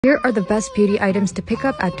Here are the best beauty items to pick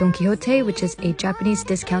up at Don Quijote, which is a Japanese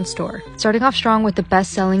discount store. Starting off strong with the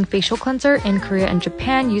best-selling facial cleanser in Korea and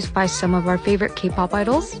Japan, used by some of our favorite K-pop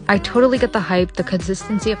idols. I totally get the hype. The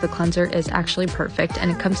consistency of the cleanser is actually perfect, and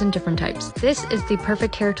it comes in different types. This is the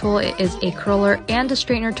perfect hair tool. It is a curler and a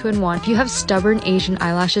straightener 2-in-1. If you have stubborn Asian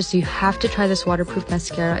eyelashes, you have to try this waterproof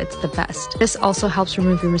mascara. It's the best. This also helps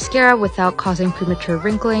remove your mascara without causing premature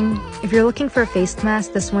wrinkling. If you're looking for a face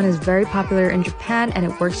mask, this one is very popular in Japan, and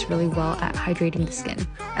it works really well at hydrating the skin.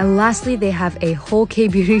 And lastly, they have a whole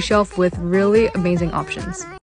K-beauty shelf with really amazing options.